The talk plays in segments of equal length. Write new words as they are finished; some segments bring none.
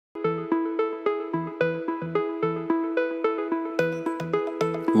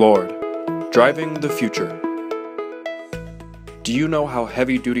Lord, driving the future. Do you know how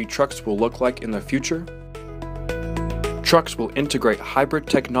heavy-duty trucks will look like in the future? Trucks will integrate hybrid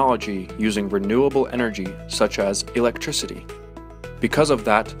technology using renewable energy such as electricity. Because of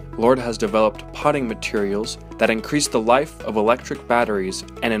that, Lord has developed potting materials that increase the life of electric batteries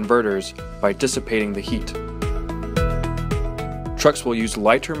and inverters by dissipating the heat. Trucks will use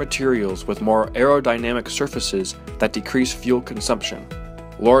lighter materials with more aerodynamic surfaces that decrease fuel consumption.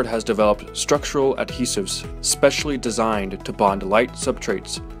 Lord has developed structural adhesives specially designed to bond light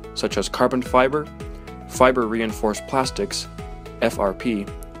substrates such as carbon fiber, fiber-reinforced plastics, FRP,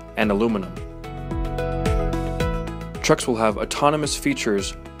 and aluminum. Trucks will have autonomous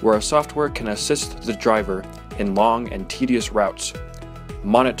features where a software can assist the driver in long and tedious routes,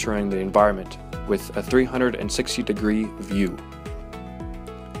 monitoring the environment with a 360-degree view.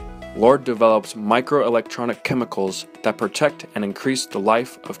 Lord develops microelectronic chemicals that protect and increase the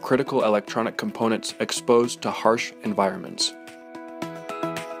life of critical electronic components exposed to harsh environments.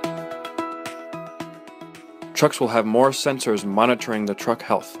 Trucks will have more sensors monitoring the truck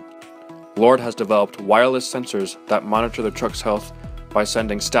health. Lord has developed wireless sensors that monitor the truck's health by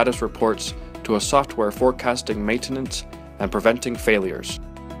sending status reports to a software forecasting maintenance and preventing failures.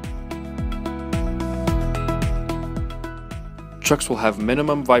 Trucks will have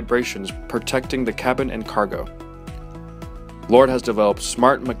minimum vibrations protecting the cabin and cargo. Lord has developed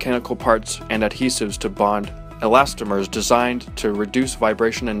smart mechanical parts and adhesives to bond elastomers designed to reduce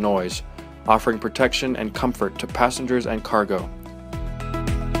vibration and noise, offering protection and comfort to passengers and cargo.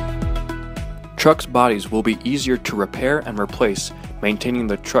 Trucks' bodies will be easier to repair and replace, maintaining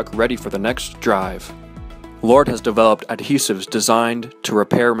the truck ready for the next drive. Lord has developed adhesives designed to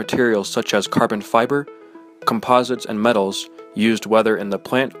repair materials such as carbon fiber, composites, and metals used whether in the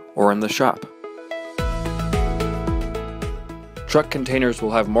plant or in the shop. Truck containers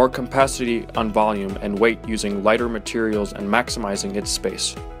will have more capacity on volume and weight using lighter materials and maximizing its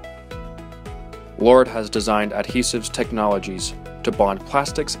space. Lord has designed adhesives technologies to bond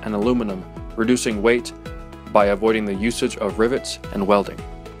plastics and aluminum, reducing weight by avoiding the usage of rivets and welding.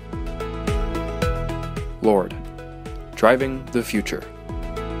 Lord, driving the future.